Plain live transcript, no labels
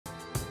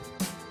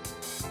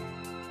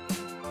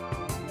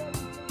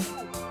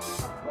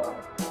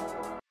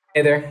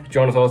Hey there,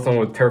 Jonas Olson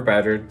with Turf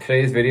Badger.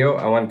 Today's video,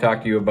 I want to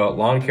talk to you about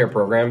lawn care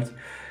programs,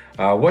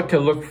 what to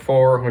look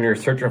for when you're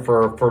searching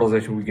for a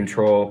fertilization weed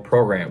control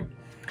program.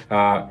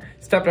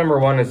 Step number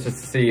one is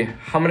just to see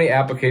how many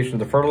applications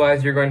of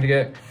fertilizer you're going to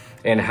get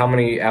and how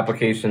many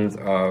applications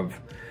of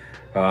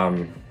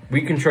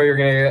weed control you're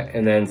going to get,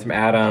 and then some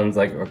add-ons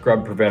like a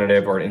grub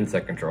preventative or an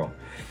insect control.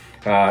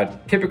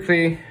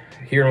 Typically,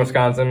 here in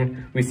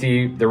Wisconsin, we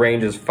see the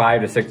range is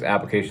 5 to 6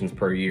 applications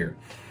per year.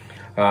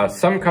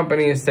 Some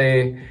companies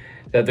say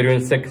that they're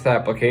doing 6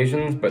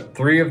 applications, but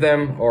 3 of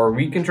them are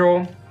weed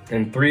control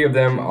and 3 of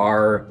them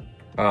are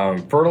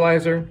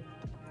fertilizer,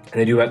 and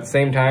they do it at the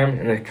same time,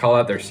 and they call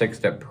out their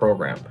 6-step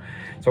program.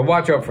 So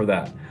watch out for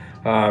that.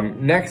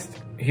 Next,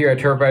 here at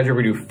Turf Badger,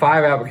 we do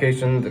 5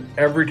 applications.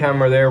 Every time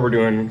we're there, we're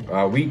doing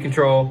weed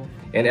control,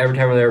 and every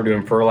time we're there, we're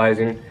doing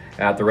fertilizing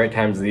at the right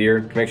times of the year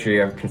to make sure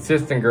you have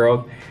consistent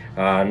growth,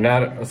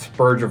 not a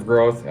spurge of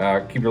growth.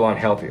 Keep your lawn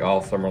healthy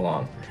all summer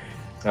long.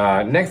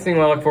 Next thing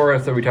we'll look for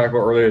is that we talked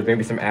about earlier is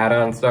maybe some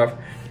add-on stuff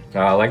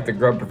like the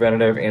grub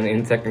preventative and the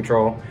insect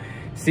control.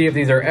 See if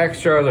these are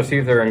extras or see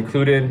if they're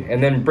included,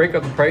 and then break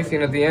up the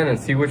pricing at the end and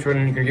see which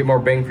one you can get more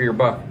bang for your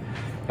buck.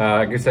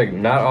 Like I said,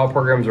 not all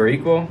programs are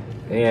equal,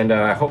 and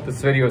I hope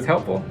this video is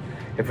helpful.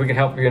 If we can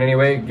help you in any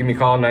way, give me a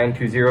call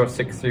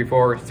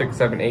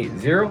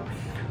 920-634-6780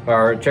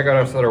 or check out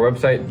us at our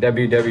website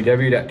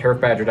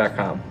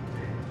www.turfbadger.com.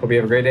 Hope you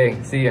have a great day.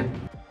 See ya.